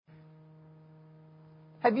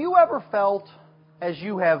Have you ever felt, as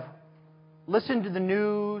you have listened to the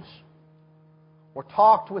news or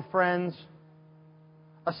talked with friends,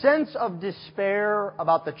 a sense of despair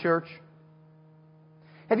about the church?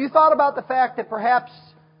 Have you thought about the fact that perhaps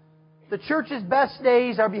the church's best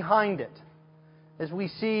days are behind it, as we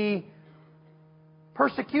see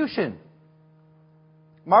persecution,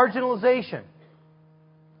 marginalization,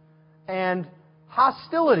 and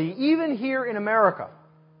hostility, even here in America?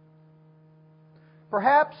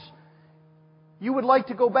 Perhaps you would like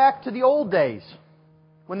to go back to the old days,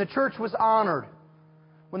 when the church was honored,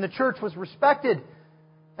 when the church was respected,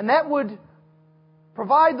 and that would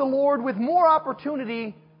provide the Lord with more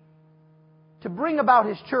opportunity to bring about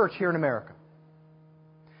His church here in America.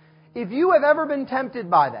 If you have ever been tempted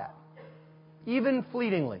by that, even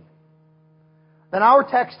fleetingly, then our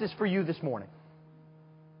text is for you this morning.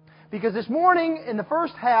 Because this morning, in the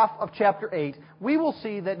first half of chapter 8, we will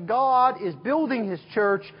see that God is building His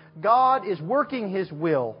church, God is working His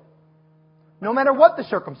will, no matter what the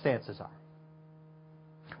circumstances are.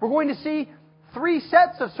 We're going to see 3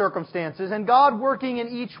 sets of circumstances, and God working in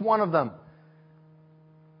each one of them.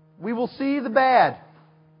 We will see the bad.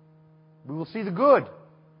 We will see the good.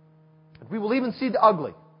 We will even see the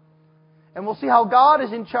ugly. And we'll see how God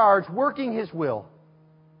is in charge, working His will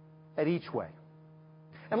at each way.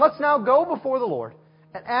 And let's now go before the Lord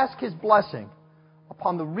and ask His blessing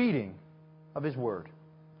upon the reading of His Word.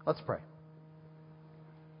 Let's pray.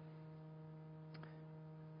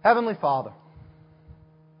 Heavenly Father,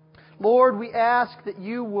 Lord, we ask that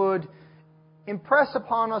You would impress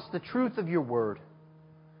upon us the truth of Your Word.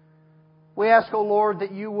 We ask, O Lord,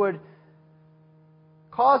 that You would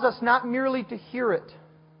cause us not merely to hear it,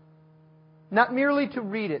 not merely to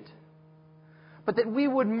read it, but that we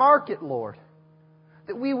would mark it, Lord,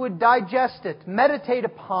 that we would digest it, meditate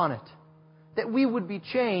upon it, that we would be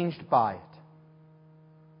changed by it.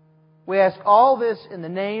 We ask all this in the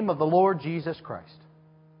name of the Lord Jesus Christ.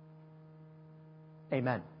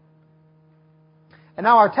 Amen. And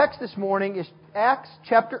now our text this morning is Acts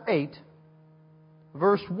chapter 8,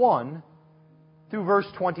 verse 1 through verse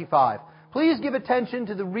 25. Please give attention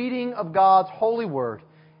to the reading of God's holy word.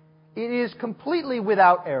 It is completely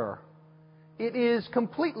without error. It is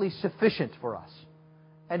completely sufficient for us.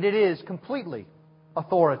 And it is completely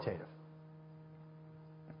authoritative.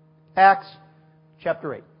 Acts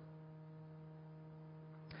chapter 8.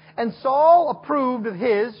 And Saul approved of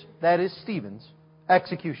his, that is Stephen's,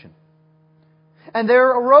 execution. And there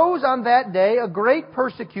arose on that day a great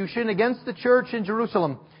persecution against the church in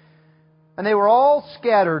Jerusalem. And they were all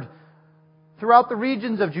scattered throughout the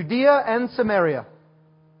regions of Judea and Samaria,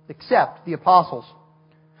 except the apostles.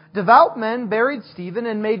 Devout men buried Stephen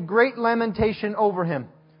and made great lamentation over him.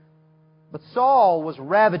 But Saul was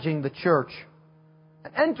ravaging the church.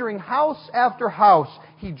 And entering house after house,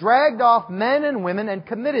 he dragged off men and women and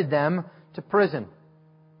committed them to prison.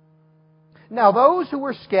 Now those who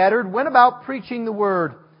were scattered went about preaching the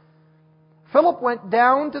word. Philip went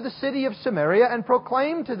down to the city of Samaria and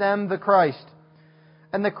proclaimed to them the Christ.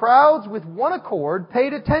 And the crowds with one accord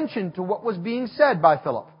paid attention to what was being said by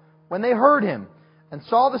Philip when they heard him and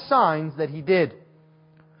saw the signs that he did.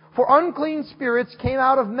 For unclean spirits came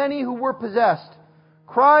out of many who were possessed,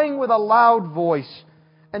 crying with a loud voice,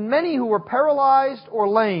 and many who were paralyzed or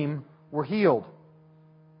lame were healed.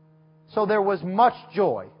 So there was much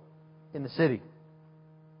joy in the city.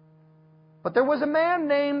 But there was a man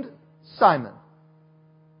named Simon,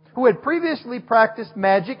 who had previously practiced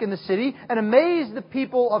magic in the city and amazed the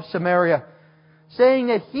people of Samaria, saying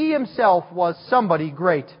that he himself was somebody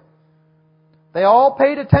great. They all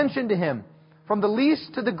paid attention to him, from the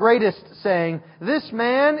least to the greatest, saying, "This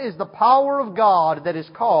man is the power of God that is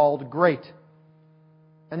called great."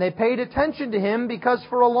 And they paid attention to him because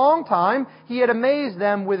for a long time he had amazed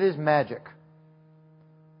them with his magic.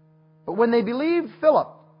 But when they believed Philip,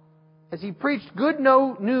 as he preached good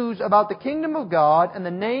news about the kingdom of God and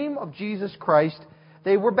the name of Jesus Christ,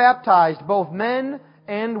 they were baptized, both men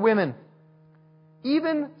and women.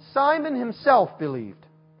 Even Simon himself believed.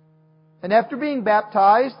 And after being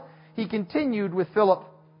baptized, he continued with Philip.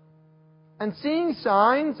 And seeing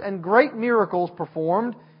signs and great miracles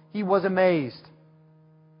performed, he was amazed.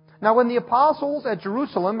 Now when the apostles at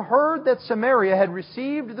Jerusalem heard that Samaria had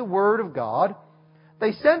received the word of God,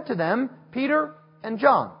 they sent to them Peter and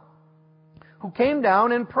John, who came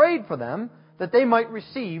down and prayed for them that they might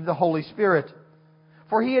receive the Holy Spirit.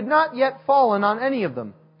 For he had not yet fallen on any of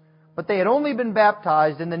them, but they had only been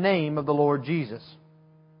baptized in the name of the Lord Jesus.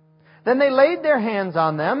 Then they laid their hands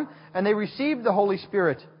on them, and they received the Holy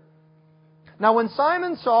Spirit. Now when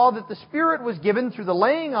Simon saw that the Spirit was given through the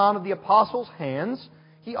laying on of the apostles' hands,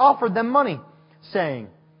 he offered them money, saying,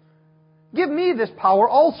 "Give me this power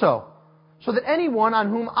also, so that anyone on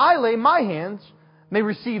whom I lay my hands may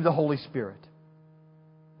receive the Holy Spirit."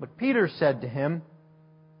 But Peter said to him,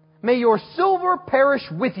 "May your silver perish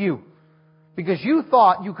with you, because you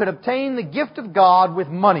thought you could obtain the gift of God with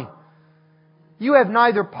money. You have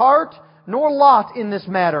neither part nor lot in this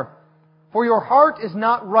matter, for your heart is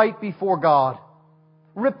not right before God.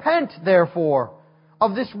 Repent, therefore,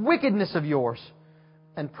 of this wickedness of yours,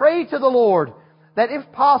 and pray to the Lord that,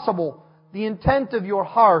 if possible, the intent of your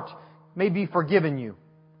heart may be forgiven you.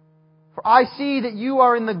 For I see that you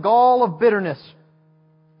are in the gall of bitterness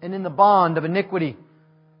and in the bond of iniquity."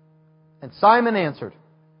 And Simon answered,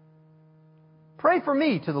 "Pray for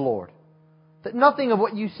me to the Lord, that nothing of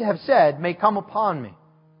what you have said may come upon me."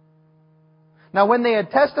 Now when they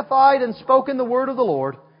had testified and spoken the word of the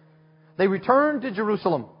Lord, they returned to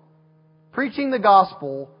Jerusalem, preaching the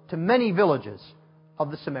gospel to many villages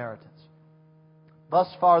of the Samaritans.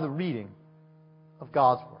 Thus far the reading of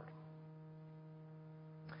God's Word.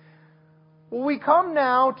 Well, we come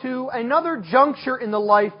now to another juncture in the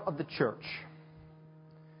life of the church.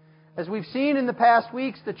 As we've seen in the past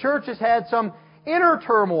weeks, the church has had some inner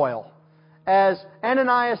turmoil as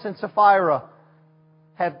Ananias and Sapphira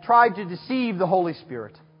have tried to deceive the Holy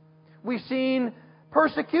Spirit. We've seen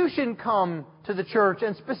persecution come to the church,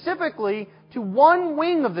 and specifically to one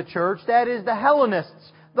wing of the church, that is the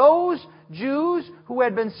Hellenists, those Jews who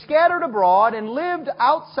had been scattered abroad and lived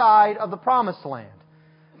outside of the Promised Land,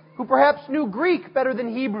 who perhaps knew Greek better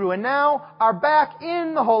than Hebrew, and now are back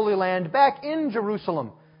in the Holy Land, back in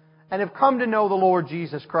Jerusalem, and have come to know the Lord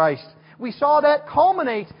Jesus Christ. We saw that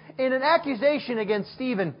culminate in an accusation against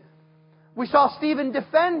Stephen. We saw Stephen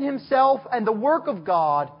defend himself and the work of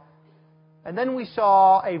God, and then we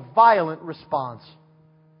saw a violent response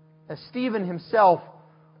as Stephen himself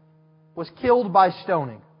was killed by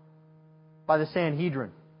stoning by the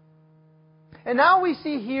Sanhedrin. And now we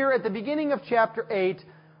see here at the beginning of chapter 8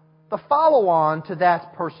 the follow-on to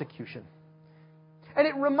that persecution. And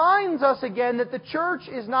it reminds us again that the church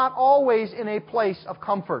is not always in a place of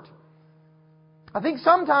comfort. I think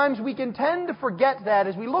sometimes we can tend to forget that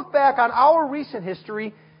as we look back on our recent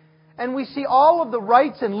history and we see all of the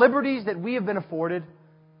rights and liberties that we have been afforded.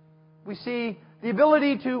 We see the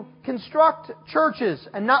ability to construct churches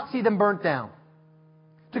and not see them burnt down.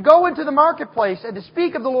 To go into the marketplace and to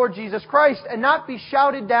speak of the Lord Jesus Christ and not be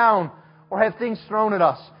shouted down or have things thrown at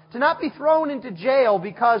us. To not be thrown into jail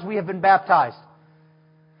because we have been baptized.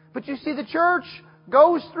 But you see, the church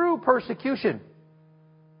goes through persecution.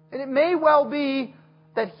 And it may well be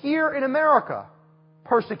that here in America,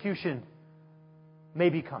 persecution may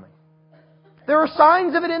be coming. There are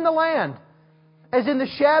signs of it in the land. As in the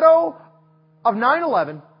shadow of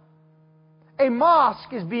 9/11, a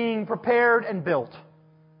mosque is being prepared and built.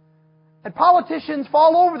 And politicians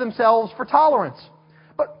fall over themselves for tolerance.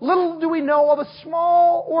 But little do we know of a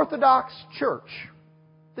small Orthodox church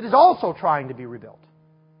that is also trying to be rebuilt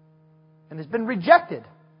and has been rejected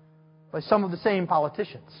by some of the same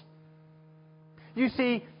politicians. You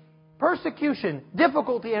see, persecution,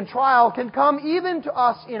 difficulty, and trial can come even to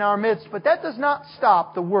us in our midst, but that does not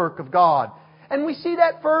stop the work of God. And we see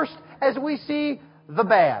that first as we see the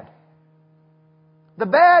bad. The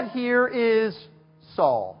bad here is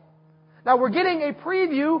Saul. Now we're getting a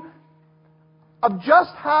preview of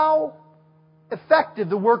just how effective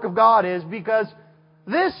the work of God is, because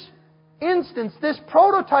this instance, this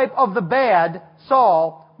prototype of the bad,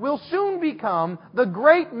 Saul, will soon become the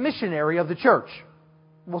great missionary of the church.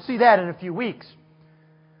 We'll see that in a few weeks.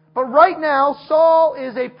 But right now, Saul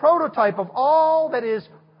is a prototype of all that is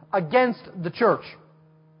against the church.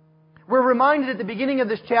 We're reminded at the beginning of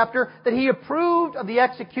this chapter that he approved of the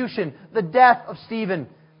execution, the death of Stephen.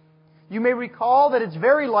 You may recall that it's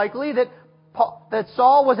very likely that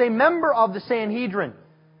Saul was a member of the Sanhedrin.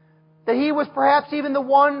 That he was perhaps even the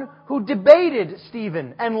one who debated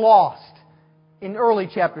Stephen and lost in early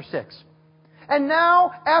chapter 6. And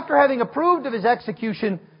now, after having approved of his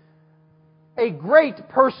execution, a great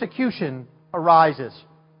persecution arises.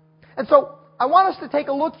 And so, I want us to take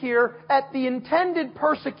a look here at the intended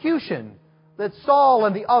persecution that Saul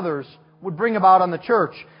and the others would bring about on the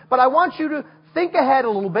church. But I want you to think ahead a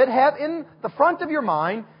little bit, have in the front of your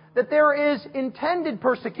mind that there is intended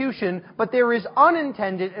persecution, but there is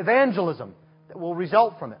unintended evangelism that will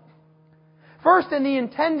result from it. First, in the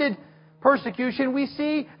intended persecution, we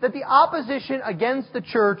see that the opposition against the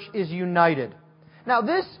church is united. Now,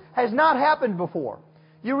 this has not happened before.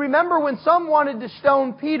 You remember when some wanted to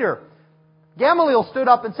stone Peter, Gamaliel stood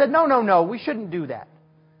up and said, no, we shouldn't do that.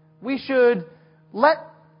 We should let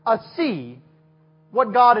us see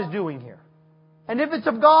what God is doing here. And if it's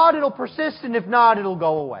of God, it'll persist, and if not, it'll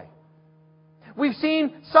go away. We've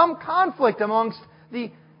seen some conflict amongst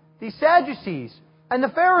the Sadducees and the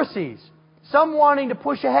Pharisees. Some wanting to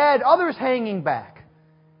push ahead, others hanging back.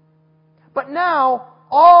 But now,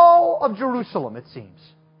 all of Jerusalem, it seems,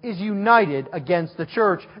 is united against the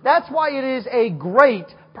church. That's why it is a great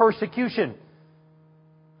persecution.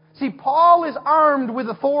 See, Paul is armed with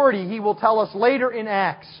authority, he will tell us later in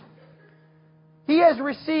Acts. He has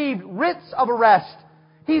received writs of arrest.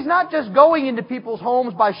 He's not just going into people's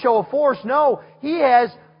homes by show of force. No, he has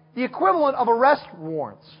the equivalent of arrest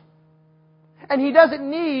warrants. And he doesn't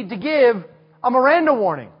need to give a Miranda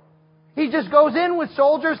warning. He just goes in with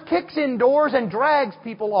soldiers, kicks in doors, and drags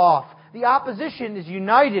people off. The opposition is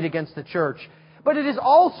united against the church. But it is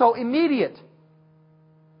also immediate.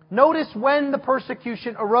 Notice when the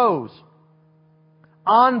persecution arose.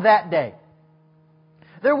 On that day.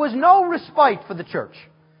 There was no respite for the church.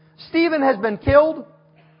 Stephen has been killed,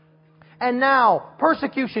 and now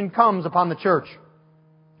persecution comes upon the church.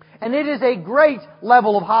 And it is a great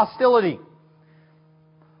level of hostility.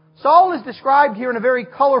 Saul is described here in a very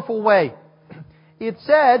colorful way. It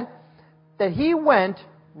said that he went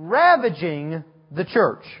ravaging the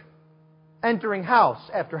church, entering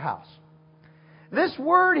house after house. This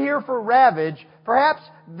word here for ravage, perhaps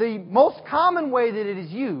the most common way that it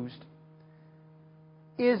is used,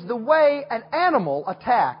 is the way an animal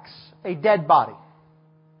attacks a dead body.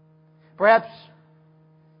 Perhaps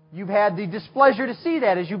you've had the displeasure to see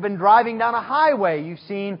that as you've been driving down a highway. You've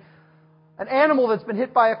seen an animal that's been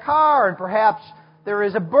hit by a car, and perhaps there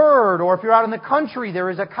is a bird, or if you're out in the country,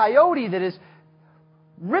 there is a coyote that is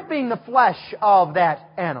ripping the flesh of that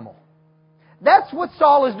animal. That's what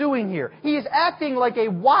Saul is doing here. He is acting like a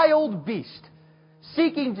wild beast,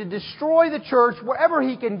 seeking to destroy the church wherever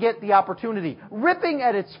he can get the opportunity, ripping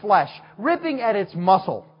at its flesh, ripping at its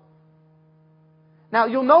muscle. Now,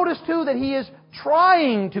 you'll notice too that he is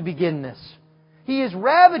trying to begin this. He is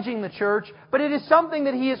ravaging the church, but it is something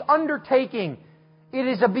that he is undertaking. It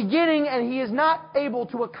is a beginning, and he is not able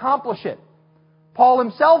to accomplish it. Paul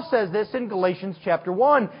himself says this in Galatians chapter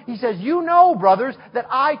 1. He says, "You know, brothers, that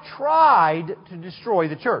I tried to destroy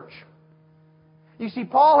the church." You see,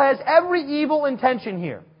 Paul has every evil intention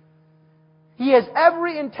here. He has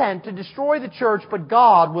every intent to destroy the church, but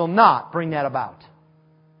God will not bring that about.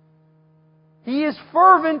 He is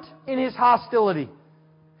fervent in his hostility.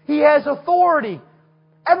 He has authority.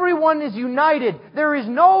 Everyone is united. There is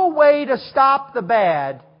no way to stop the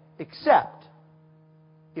bad except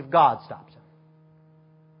if God stops him.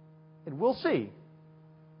 And we'll see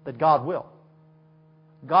that God will.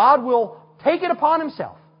 God will take it upon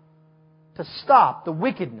himself to stop the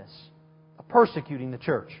wickedness of persecuting the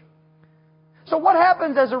church. So what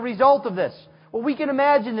happens as a result of this? Well, we can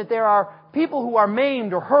imagine that there are people who are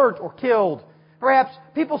maimed or hurt or killed. Perhaps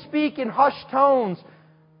people speak in hushed tones.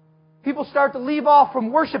 People start to leave off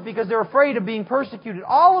from worship because they're afraid of being persecuted.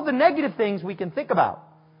 All of the negative things we can think about.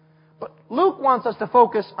 But Luke wants us to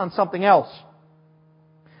focus on something else.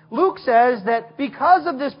 Luke says that because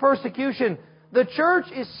of this persecution, the church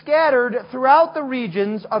is scattered throughout the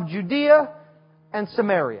regions of Judea and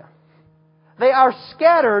Samaria. They are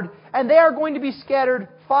scattered, and they are going to be scattered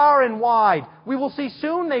far and wide. We will see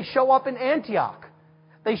soon they show up in Antioch.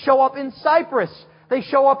 They show up in Cyprus. They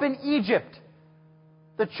show up in Egypt.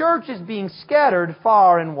 The church is being scattered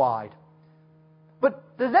far and wide.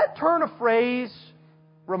 But does that turn of phrase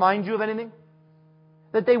remind you of anything?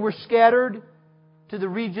 That they were scattered to the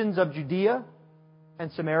regions of Judea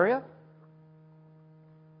and Samaria?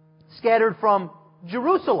 Scattered from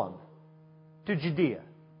Jerusalem to Judea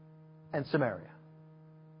and Samaria.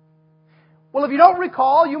 Well, if you don't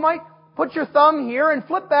recall, you might put your thumb here and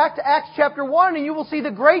flip back to Acts chapter 1, and you will see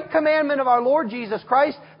the great commandment of our Lord Jesus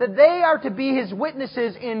Christ that they are to be His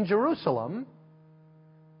witnesses in Jerusalem,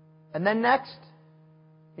 and then next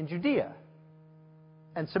in Judea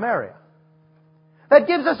and Samaria. That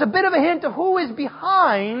gives us a bit of a hint of who is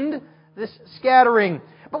behind this scattering.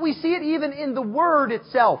 But we see it even in the word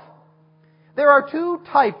itself. There are two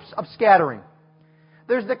types of scattering.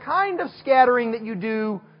 There's the kind of scattering that you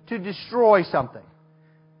do to destroy something.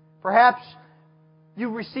 Perhaps you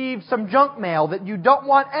received some junk mail that you don't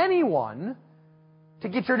want anyone to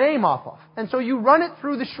get your name off of. And so you run it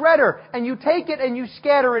through the shredder and you take it and you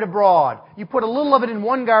scatter it abroad. You put a little of it in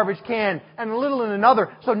one garbage can and a little in another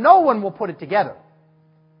so no one will put it together.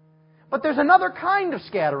 But there's another kind of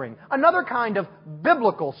scattering, another kind of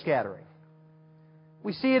biblical scattering.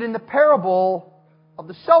 We see it in the parable of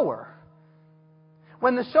the sower.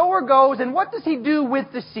 When the sower goes, and what does he do with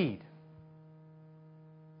the seed?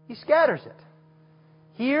 He scatters it.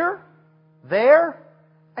 Here, there,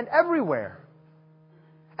 and everywhere.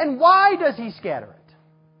 And why does He scatter it?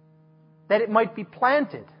 That it might be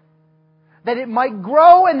planted, that it might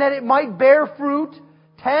grow, and that it might bear fruit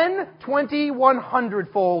 10, 20,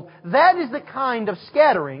 100-fold. That is the kind of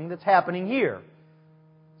scattering that's happening here.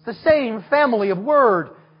 It's the same family of word.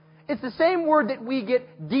 It's the same word that we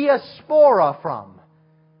get diaspora from.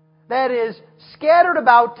 That is, scattered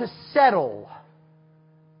about to settle.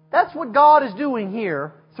 That's what God is doing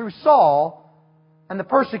here through Saul and the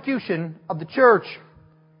persecution of the church.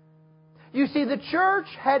 You see, the church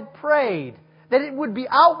had prayed that it would be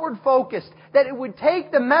outward focused, that it would take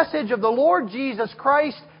the message of the Lord Jesus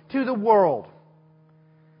Christ to the world.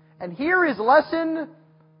 And here is lesson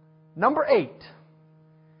number 8.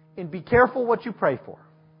 And be careful what you pray for.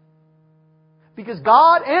 Because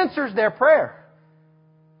God answers their prayer.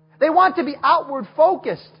 They want to be outward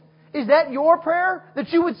focused. Is that your prayer?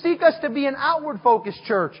 That you would seek us to be an outward focused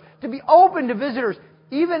church, to be open to visitors,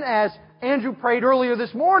 even as Andrew prayed earlier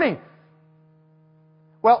this morning.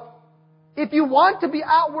 Well, if you want to be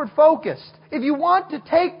outward focused, if you want to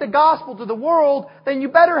take the gospel to the world, then you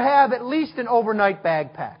better have at least an overnight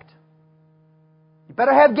bag packed. You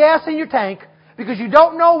better have gas in your tank, because you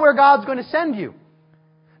don't know where God's going to send you.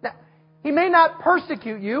 Now, He may not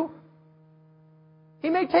persecute you. He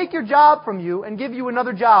may take your job from you and give you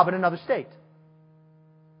another job in another state.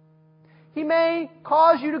 He may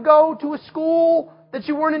cause you to go to a school that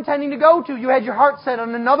you weren't intending to go to. You had your heart set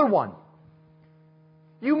on another one.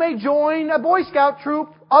 You may join a Boy Scout troop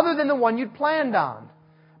other than the one you'd planned on.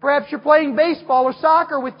 Perhaps you're playing baseball or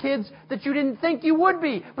soccer with kids that you didn't think you would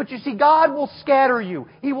be. But you see, God will scatter you.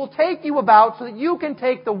 He will take you about so that you can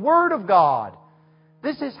take the Word of God.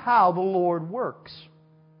 This is how the Lord works.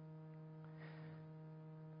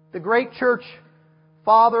 The great church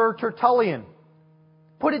father Tertullian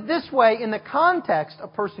put it this way in the context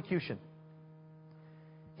of persecution.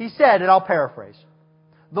 He said, and I'll paraphrase,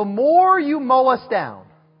 "The more you mow us down,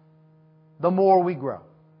 the more we grow."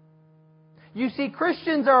 You see,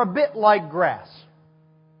 Christians are a bit like grass.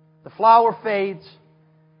 The flower fades.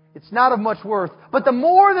 It's not of much worth. But the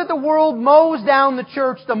more that the world mows down the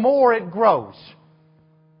church, the more it grows.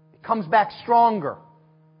 It comes back stronger.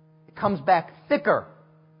 It comes back thicker.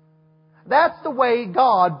 That's the way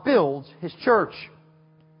God builds His church.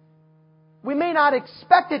 We may not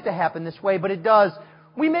expect it to happen this way, but it does.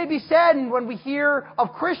 We may be saddened when we hear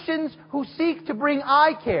of Christians who seek to bring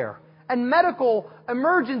eye care and medical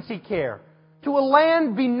emergency care to a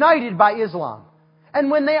land benighted by Islam.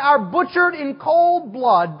 And when they are butchered in cold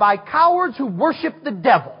blood by cowards who worship the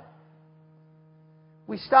devil.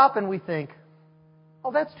 We stop and we think,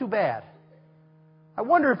 oh, that's too bad. I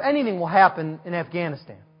wonder if anything will happen in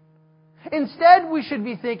Afghanistan. Instead, we should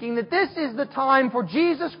be thinking that this is the time for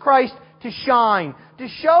Jesus Christ to shine, to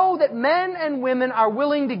show that men and women are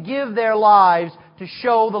willing to give their lives to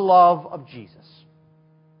show the love of Jesus.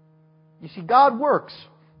 You see, God works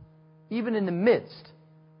even in the midst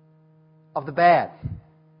of the bad.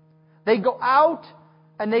 They go out,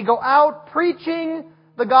 and they go out preaching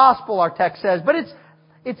the gospel, our text says. But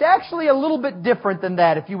it's actually a little bit different than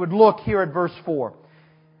that if you would look here at verse 4.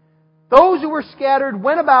 Those who were scattered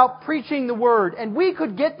went about preaching the word. And we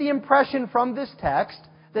could get the impression from this text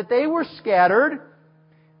that they were scattered,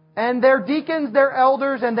 and their deacons, their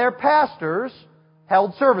elders, and their pastors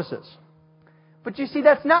held services. But you see,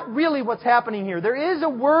 that's not really what's happening here. There is a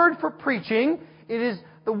word for preaching. It is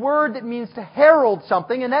the word that means to herald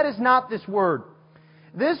something, and that is not this word.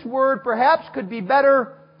 This word perhaps could be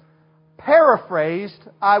better paraphrased.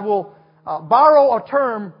 I will borrow a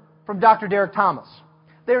term from Dr. Derek Thomas.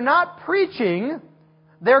 They're not preaching,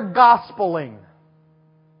 they're gospeling.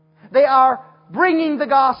 They are bringing the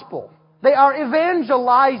gospel. They are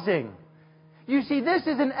evangelizing. You see, this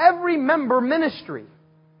is an every member ministry.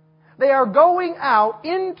 They are going out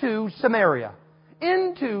into Samaria,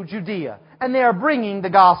 into Judea, and they are bringing the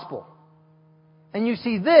gospel. And you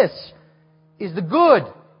see, this is the good.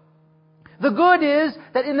 The good is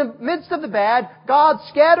that in the midst of the bad, God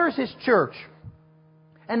scatters His church.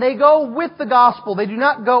 And they go with the gospel. They do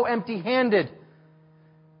not go empty-handed.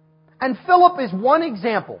 And Philip is one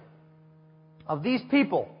example of these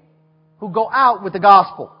people who go out with the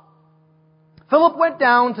gospel. Philip went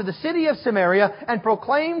down to the city of Samaria and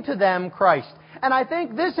proclaimed to them Christ. And I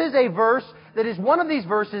think this is a verse that is one of these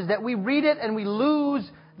verses that we read it and we lose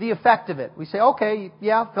the effect of it. We say, okay,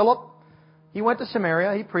 yeah, Philip, he went to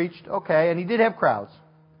Samaria, he preached, okay, and he did have crowds.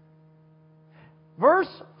 Verse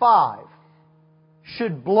 5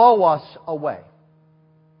 should blow us away.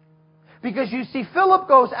 Because you see, Philip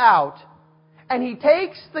goes out and he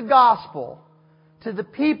takes the gospel to the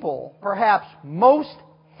people perhaps most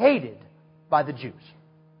hated by the Jews.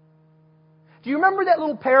 Do you remember that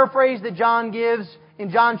little paraphrase that John gives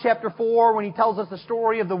in John chapter 4 when he tells us the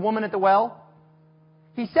story of the woman at the well?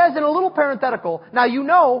 He says in a little parenthetical, now you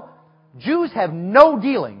know, Jews have no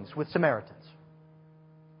dealings with Samaritans.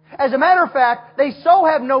 As a matter of fact, they so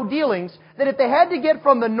have no dealings that if they had to get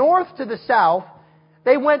from the north to the south,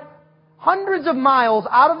 they went hundreds of miles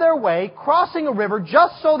out of their way, crossing a river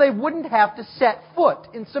just so they wouldn't have to set foot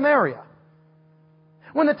in Samaria.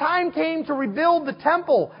 When the time came to rebuild the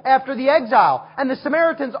temple after the exile, and the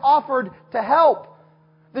Samaritans offered to help,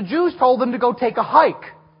 the Jews told them to go take a hike.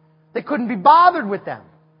 They couldn't be bothered with them.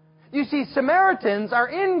 You see, Samaritans are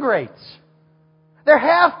ingrates. They're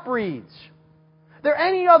half-breeds. They're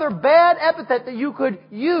any other bad epithet that you could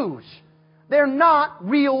use. They're not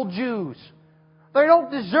real Jews. They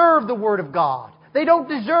don't deserve the Word of God. They don't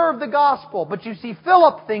deserve the gospel. But you see,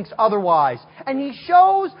 Philip thinks otherwise. And he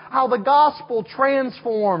shows how the gospel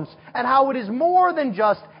transforms and how it is more than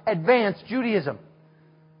just advanced Judaism.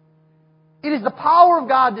 It is the power of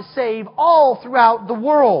God to save all throughout the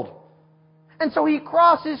world. And so he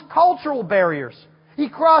crosses cultural barriers. He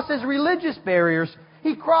crosses religious barriers.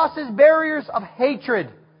 He crosses barriers of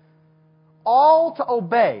hatred. All to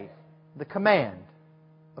obey the command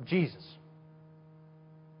of Jesus.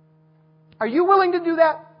 Are you willing to do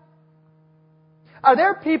that? Are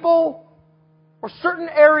there people or certain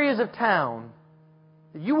areas of town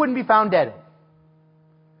that you wouldn't be found dead in?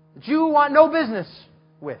 That you want no business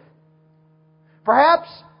with? Perhaps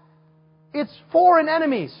it's foreign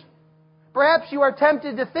enemies. Perhaps you are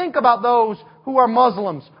tempted to think about those who are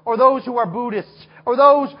Muslims or those who are Buddhists or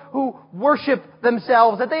those who worship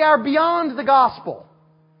themselves, that they are beyond the gospel.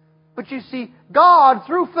 But you see, God,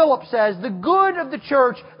 through Philip, says the good of the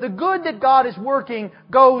church, the good that God is working,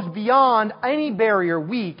 goes beyond any barrier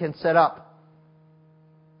we can set up.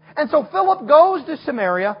 And so Philip goes to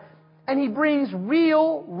Samaria and he brings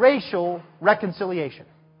real racial reconciliation.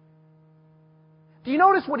 Do you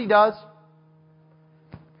notice what he does?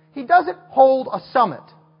 He doesn't hold a summit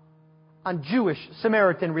on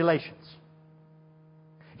Jewish-Samaritan relations.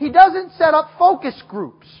 He doesn't set up focus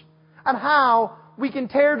groups on how we can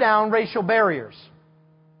tear down racial barriers.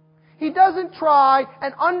 He doesn't try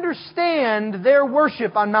and understand their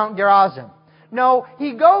worship on Mount Gerizim. No,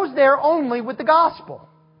 he goes there only with the gospel.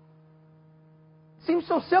 It seems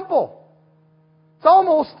so simple. It's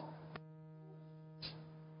almost...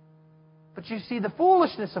 But you see, the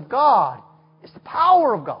foolishness of God is the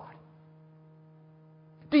power of God.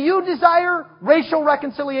 Do you desire racial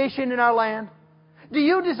reconciliation in our land? Do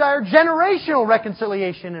you desire generational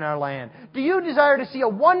reconciliation in our land? Do you desire to see a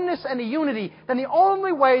oneness and a unity? Then the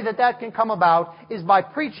only way that that can come about is by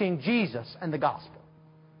preaching Jesus and the gospel.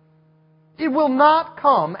 It will not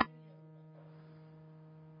come.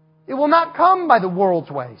 It will not come by the world's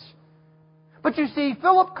ways. But you see,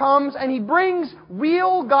 Philip comes and he brings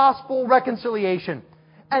real gospel reconciliation.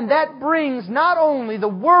 And that brings not only the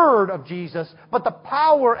word of Jesus, but the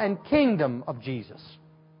power and kingdom of Jesus.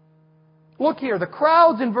 Look here, the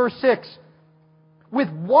crowds in verse 6, with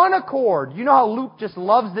one accord. You know how Luke just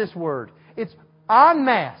loves this word. It's en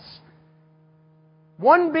masse.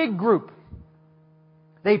 One big group.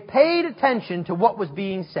 They paid attention to what was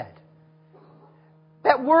being said.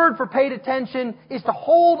 That word for paid attention is to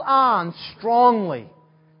hold on strongly,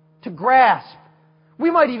 to grasp. We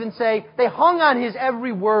might even say they hung on His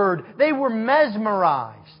every word. They were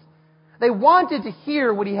mesmerized. They wanted to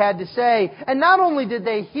hear what He had to say. And not only did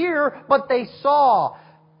they hear, but they saw.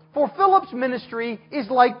 For Philip's ministry is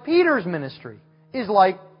like Peter's ministry, is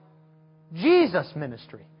like Jesus'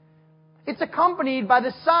 ministry. It's accompanied by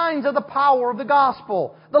the signs of the power of the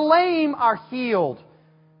gospel. The lame are healed.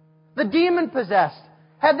 The demon-possessed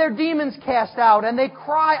have their demons cast out, and they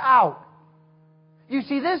cry out. You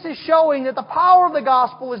see, this is showing that the power of the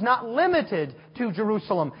gospel is not limited to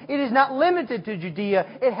Jerusalem. It is not limited to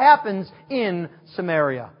Judea. It happens in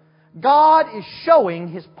Samaria. God is showing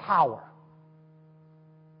His power.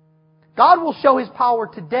 God will show His power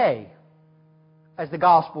today as the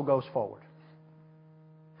gospel goes forward.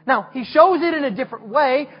 Now, He shows it in a different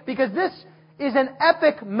way because this is an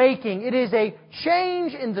epic making. It is a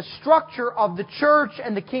change in the structure of the church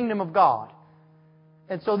and the kingdom of God.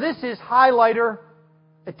 And so this is highlighter,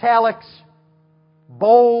 italics,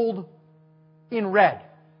 bold, in red.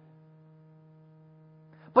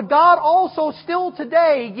 But God also still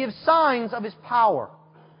today gives signs of His power.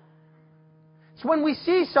 It's when we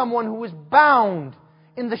see someone who is bound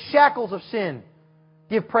in the shackles of sin,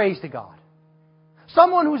 give praise to God.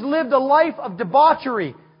 Someone who's lived a life of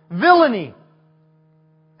debauchery, villainy,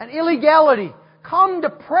 and illegality, come to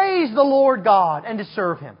praise the Lord God and to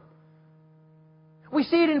serve Him. We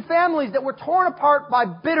see it in families that were torn apart by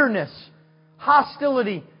bitterness,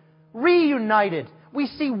 hostility reunited. We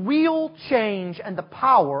see real change and the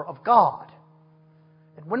power of God.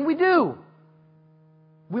 And when we do,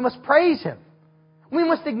 we must praise Him. We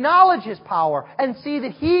must acknowledge His power and see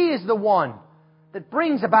that He is the one that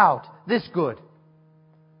brings about this good.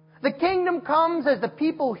 The kingdom comes as the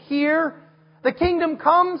people hear. The kingdom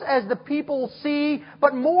comes as the people see.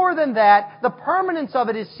 But more than that, the permanence of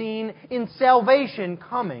it is seen in salvation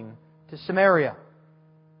coming to Samaria.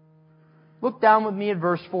 Look down with me at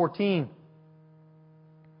verse 14.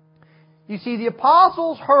 You see, the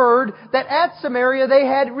apostles heard that at Samaria they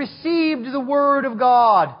had received the Word of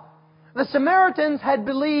God. The Samaritans had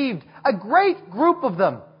believed, a great group of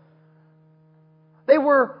them. They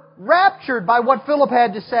were raptured by what Philip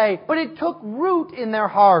had to say, but it took root in their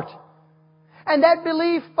heart. And that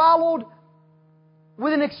belief followed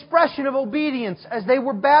with an expression of obedience as they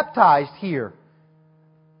were baptized here.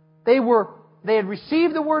 They had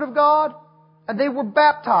received the Word of God, and they were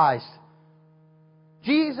baptized.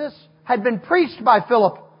 Jesus had been preached by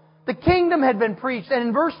Philip. The kingdom had been preached. And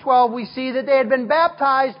in verse 12 we see that they had been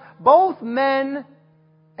baptized, both men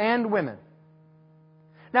and women.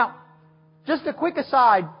 Now, just a quick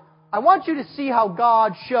aside, I want you to see how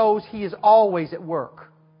God shows He is always at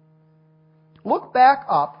work. Look back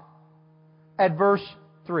up at verse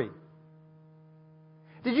 3.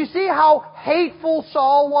 Did you see how hateful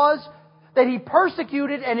Saul was? That he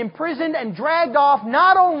persecuted and imprisoned and dragged off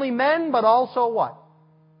not only men, but also what?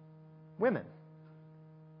 Women.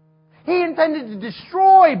 He intended to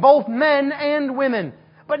destroy both men and women.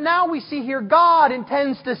 But now we see here God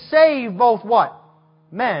intends to save both what?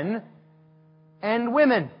 Men and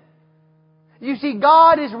women. You see,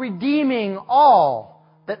 God is redeeming all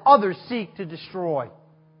that others seek to destroy.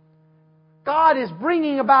 God is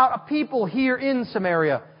bringing about a people here in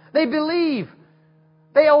Samaria. They believe,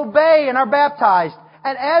 they obey and are baptized.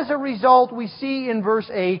 And as a result, we see in verse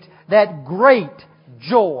 8 that great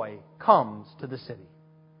joy comes to the city.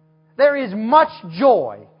 There is much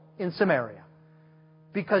joy in Samaria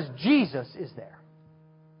because Jesus is there.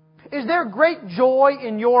 Is there great joy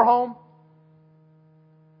in your home?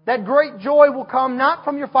 That great joy will come not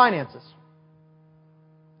from your finances,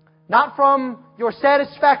 not from your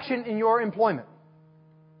satisfaction in your employment,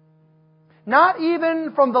 not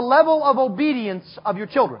even from the level of obedience of your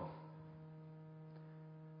children.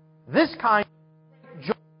 This kind of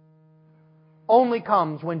joy only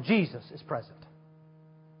comes when Jesus is present.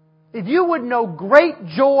 If you would know great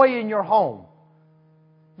joy in your home,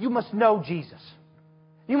 you must know Jesus.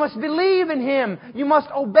 You must believe in Him. You must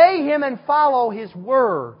obey Him and follow His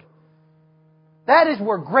Word. That is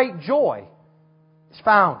where great joy is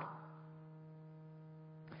found.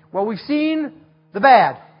 Well, we've seen the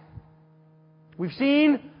bad. We've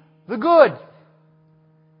seen the good.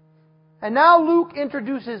 And now Luke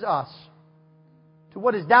introduces us to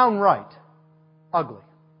what is downright ugly.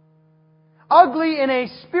 Ugly in a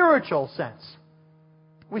spiritual sense.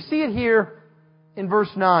 We see it here in verse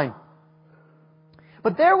 9.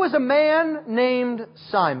 But there was a man named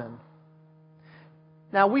Simon.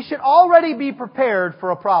 Now we should already be prepared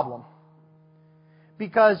for a problem.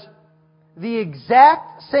 Because the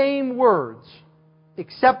exact same words,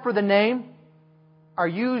 except for the name, are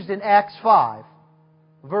used in Acts 5,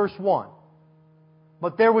 verse 1.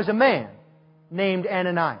 But there was a man named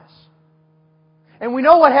Ananias. And we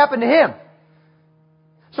know what happened to him.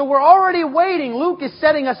 So we're already waiting. Luke is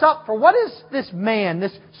setting us up for what is this man,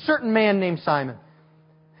 this certain man named Simon,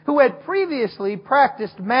 who had previously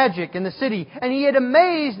practiced magic in the city, and he had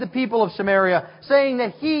amazed the people of Samaria, saying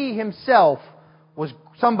that he himself was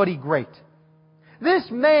somebody great. This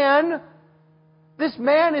man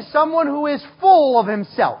is someone who is full of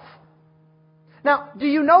himself. Now, do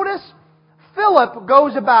you notice? Philip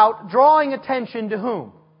goes about drawing attention to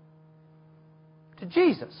whom? To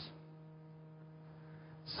Jesus.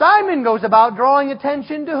 Simon goes about drawing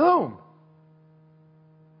attention to whom?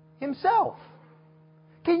 Himself.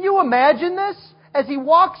 Can you imagine this? As he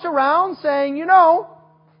walks around saying, you know,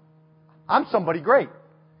 I'm somebody great.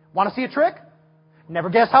 Want to see a trick? Never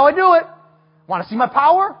guess how I do it. Want to see my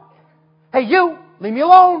power? Hey, you, leave me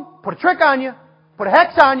alone. Put a trick on you. Put a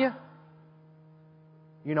hex on you.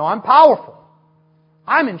 You know, I'm powerful.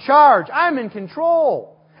 I'm in charge. I'm in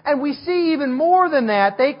control. And we see even more than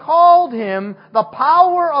that. They called him the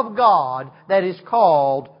power of God that is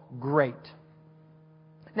called great.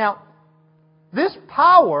 Now, this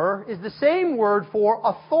power is the same word for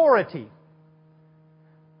authority.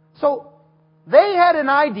 So, they had an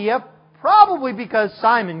idea, probably because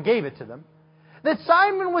Simon gave it to them, that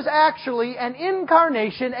Simon was actually an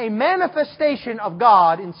incarnation, a manifestation of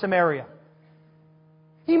God in Samaria.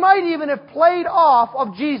 He might even have played off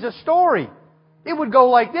of Jesus' story. It would go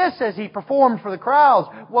like this as he performed for the crowds.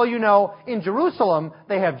 Well, you know, in Jerusalem,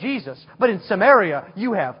 they have Jesus. But in Samaria,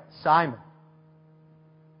 you have Simon.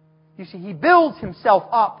 You see, he builds himself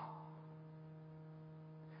up.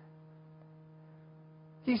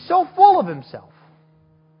 He's so full of himself.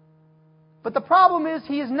 But the problem is,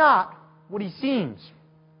 he is not what he seems.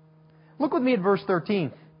 Look with me at verse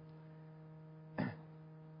 13.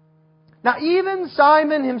 Now, even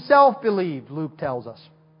Simon himself believed, Luke tells us.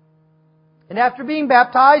 And after being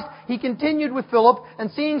baptized, he continued with Philip,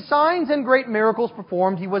 and seeing signs and great miracles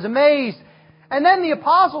performed, he was amazed. And then the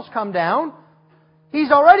apostles come down.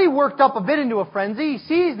 He's already worked up a bit into a frenzy. He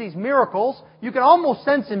sees these miracles. You can almost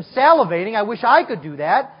sense him salivating. I wish I could do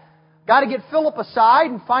that. Got to get Philip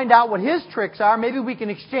aside and find out what his tricks are. Maybe we can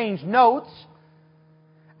exchange notes.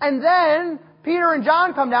 And then Peter and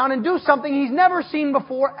John come down and do something he's never seen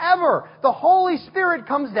before, ever. The Holy Spirit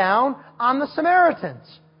comes down on the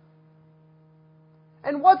Samaritans.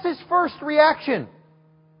 And what's his first reaction?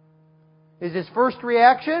 Is his first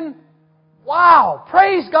reaction, wow,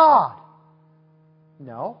 praise God?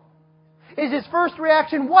 No. Is his first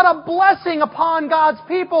reaction, what a blessing upon God's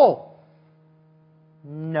people?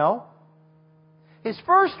 No. His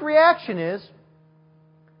first reaction is,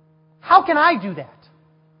 how can I do that?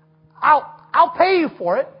 I'll pay you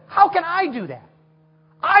for it. How can I do that?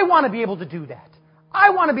 I want to be able to do that. I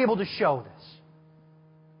want to be able to show this.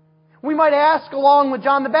 We might ask, along with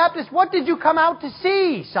John the Baptist, what did you come out to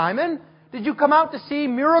see, Simon? Did you come out to see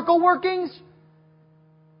miracle workings?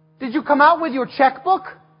 Did you come out with your checkbook?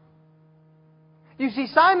 You see,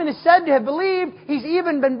 Simon is said to have believed. He's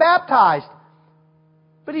even been baptized.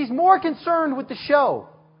 But he's more concerned with the show.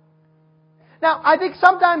 Now, I think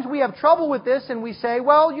sometimes we have trouble with this and we say,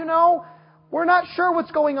 well, you know, we're not sure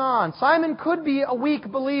what's going on. Simon could be a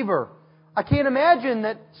weak believer. I can't imagine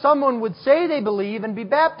that someone would say they believe and be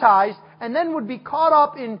baptized and then would be caught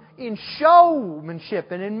up in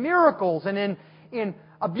showmanship and in miracles and in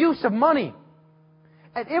abuse of money.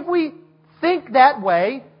 And if we think that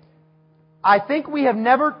way, I think we have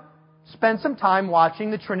never spent some time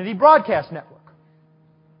watching the Trinity Broadcast Network.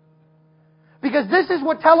 Because this is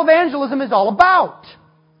what televangelism is all about.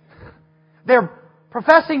 They're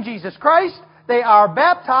professing Jesus Christ, they are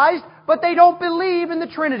baptized, but they don't believe in the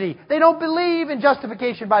Trinity. They don't believe in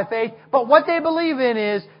justification by faith, but what they believe in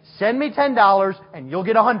is, send me $10 and you'll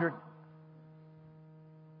get 100.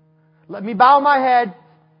 Let me bow my head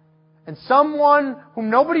and someone whom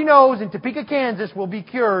nobody knows in Topeka, Kansas will be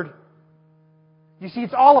cured. You see,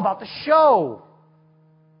 it's all about the show.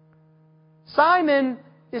 Simon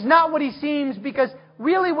is not what he seems because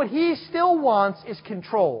really what he still wants is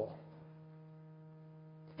control.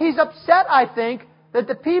 He's upset, I think, that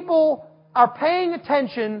the people are paying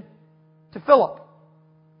attention to Philip.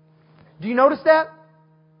 Do you notice that?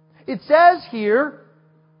 It says here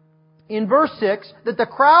in verse 6 that the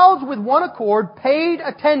crowds with one accord paid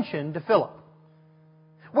attention to Philip.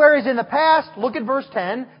 Whereas in the past, look at verse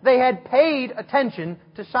 10, they had paid attention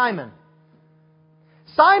to Simon.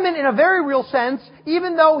 Simon, in a very real sense,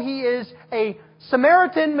 even though he is a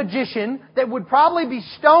Samaritan magician that would probably be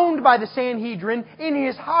stoned by the Sanhedrin, in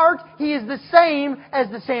his heart, he is the same as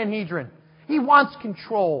the Sanhedrin. He wants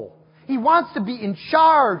control. He wants to be in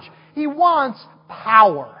charge. He wants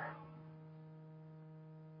power.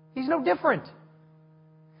 He's no different.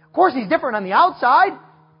 Of course, he's different on the outside.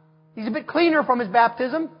 He's a bit cleaner from his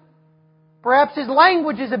baptism. Perhaps his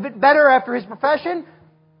language is a bit better after his profession.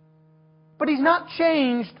 But he's not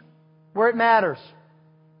changed where it matters.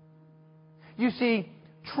 You see,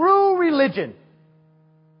 true religion,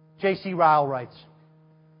 J.C. Ryle writes,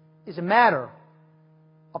 is a matter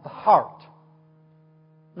of the heart.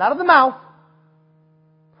 Not of the mouth,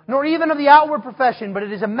 nor even of the outward profession, but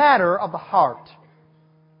it is a matter of the heart.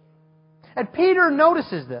 And Peter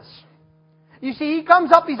notices this. You see, he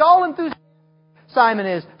comes up, he's all enthusiastic, Simon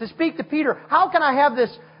is, to speak to Peter. How can I have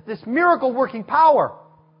this miracle-working power?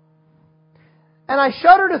 And I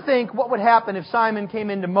shudder to think what would happen if Simon came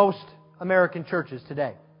into most American churches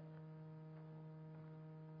today.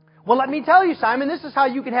 Well, let me tell you, Simon, this is how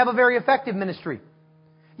you can have a very effective ministry.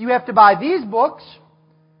 You have to buy these books,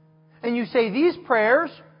 and you say these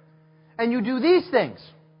prayers, and you do these things.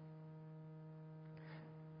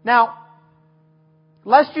 Now,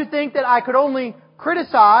 lest you think that I could only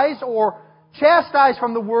criticize or chastise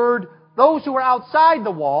from the Word those who are outside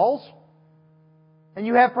the walls, and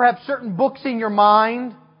you have perhaps certain books in your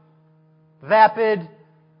mind, vapid,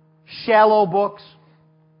 shallow books.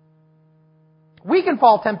 We can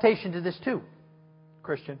fall temptation to this too,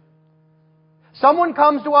 Christian. Someone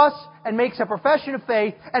comes to us and makes a profession of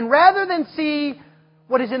faith, and rather than see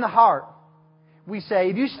what is in the heart, we say,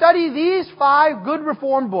 if you study these 5 good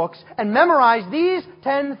Reformed books and memorize these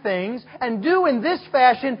 10 things and do in this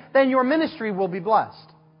fashion, then your ministry will be blessed.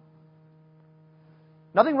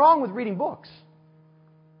 Nothing wrong with reading books.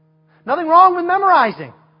 Nothing wrong with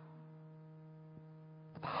memorizing.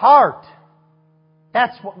 But the heart,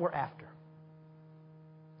 that's what we're after.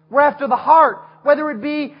 We're after the heart. Whether it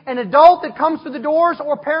be an adult that comes through the doors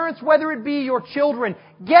or parents, whether it be your children,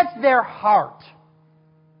 get their heart.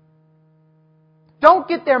 Don't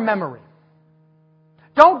get their memory.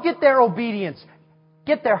 Don't get their obedience.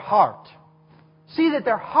 Get their heart. See that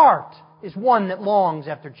their heart is one that longs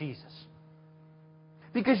after Jesus.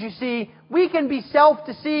 Because you see, we can be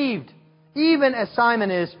self-deceived, even as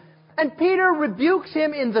Simon is. And Peter rebukes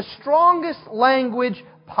him in the strongest language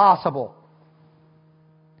possible.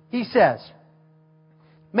 He says,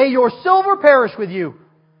 "May your silver perish with you,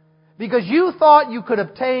 because you thought you could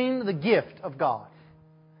obtain the gift of God."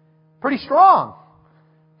 Pretty strong.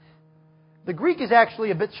 The Greek is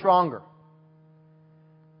actually a bit stronger.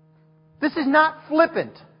 This is not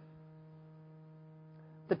flippant.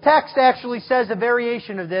 The text actually says a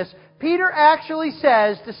variation of this. Peter actually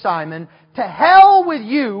says to Simon, "To hell with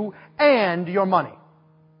you and your money."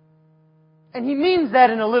 And he means that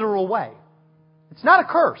in a literal way. It's not a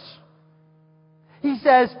curse. He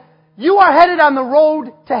says, you are headed on the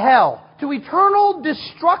road to hell, to eternal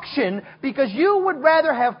destruction, because you would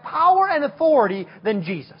rather have power and authority than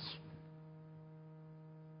Jesus.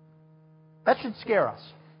 That should scare us.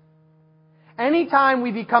 Anytime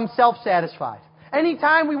we become self-satisfied,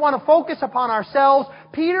 anytime we want to focus upon ourselves,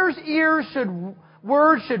 Peter's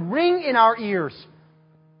words should ring in our ears.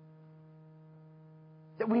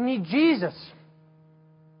 That we need Jesus.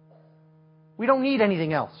 We don't need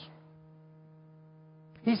anything else.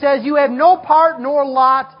 He says, you have no part nor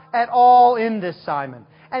lot at all in this, Simon.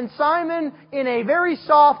 And Simon, in a very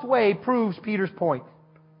soft way, proves Peter's point.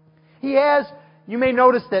 He has, you may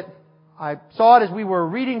notice that I saw it as we were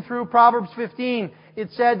reading through Proverbs 15.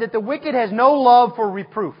 It said that the wicked has no love for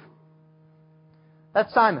reproof.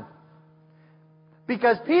 That's Simon.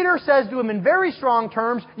 Because Peter says to him in very strong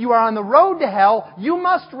terms, you are on the road to hell. You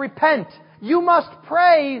must repent. You must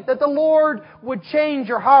pray that the Lord would change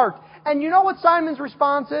your heart. And you know what Simon's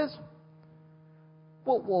response is?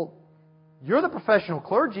 Well, you're the professional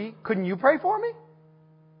clergy. Couldn't you pray for me?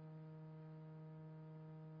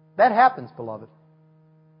 That happens, beloved.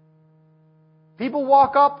 People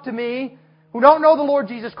walk up to me who don't know the Lord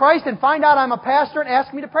Jesus Christ and find out I'm a pastor and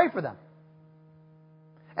ask me to pray for them.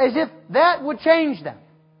 As if that would change them.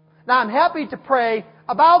 Now, I'm happy to pray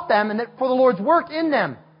about them and that for the Lord's work in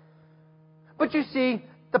them. But you see,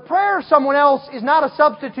 the prayer of someone else is not a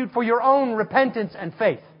substitute for your own repentance and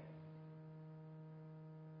faith.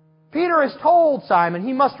 Peter has told Simon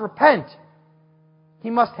he must repent. He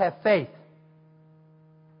must have faith.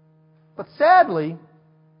 But sadly,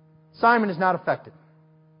 Simon is not affected.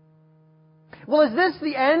 Well, is this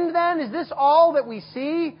the end then? Is this all that we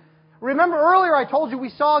see? Remember earlier I told you we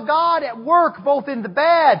saw God at work both in the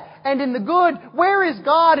bad and in the good. Where is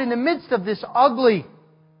God in the midst of this ugly?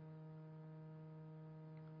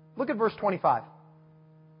 Look at verse 25.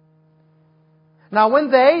 Now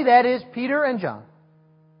when they, that is Peter and John,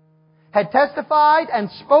 had testified and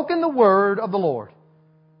spoken the word of the Lord,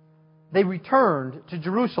 they returned to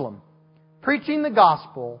Jerusalem, preaching the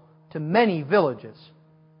gospel to many villages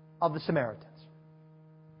of the Samaritans.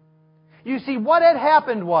 You see, what had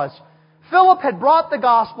happened was, Philip had brought the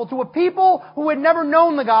gospel to a people who had never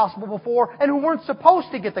known the gospel before and who weren't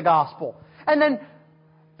supposed to get the gospel. And then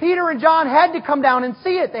Peter and John had to come down and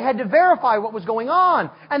see it. They had to verify what was going on.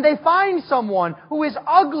 And they find someone who is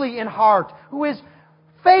ugly in heart, who is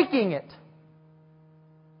faking it.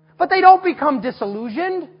 But they don't become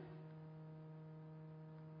disillusioned.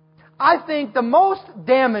 I think the most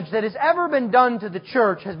damage that has ever been done to the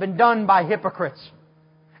church has been done by hypocrites.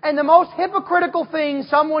 And the most hypocritical thing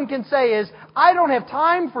someone can say is, I don't have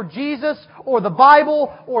time for Jesus or the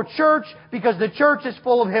Bible or church because the church is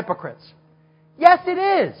full of hypocrites. Yes, it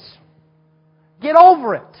is. Get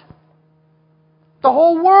over it. The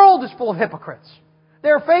whole world is full of hypocrites.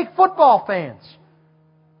 They're fake football fans.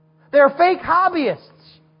 They're fake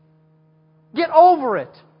hobbyists. Get over it.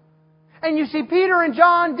 And you see, Peter and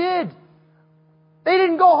John did. They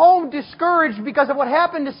didn't go home discouraged because of what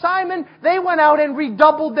happened to Simon. They went out and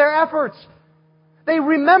redoubled their efforts. They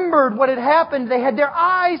remembered what had happened. They had their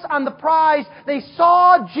eyes on the prize. They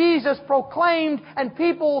saw Jesus proclaimed and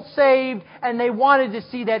people saved, and they wanted to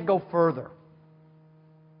see that go further.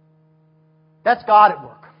 That's God at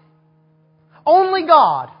work. Only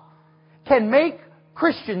God can make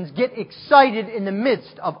Christians get excited in the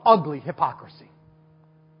midst of ugly hypocrisy.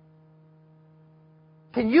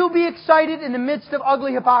 Can you be excited in the midst of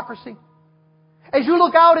ugly hypocrisy? As you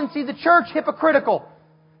look out and see the church hypocritical,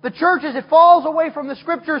 the church as it falls away from the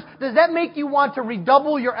Scriptures, does that make you want to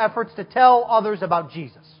redouble your efforts to tell others about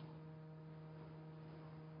Jesus?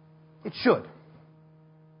 It should.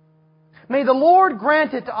 May the Lord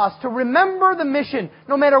grant it to us to remember the mission,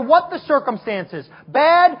 no matter what the circumstances,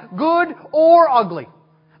 bad, good, or ugly,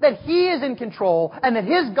 that He is in control and that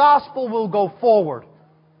His gospel will go forward.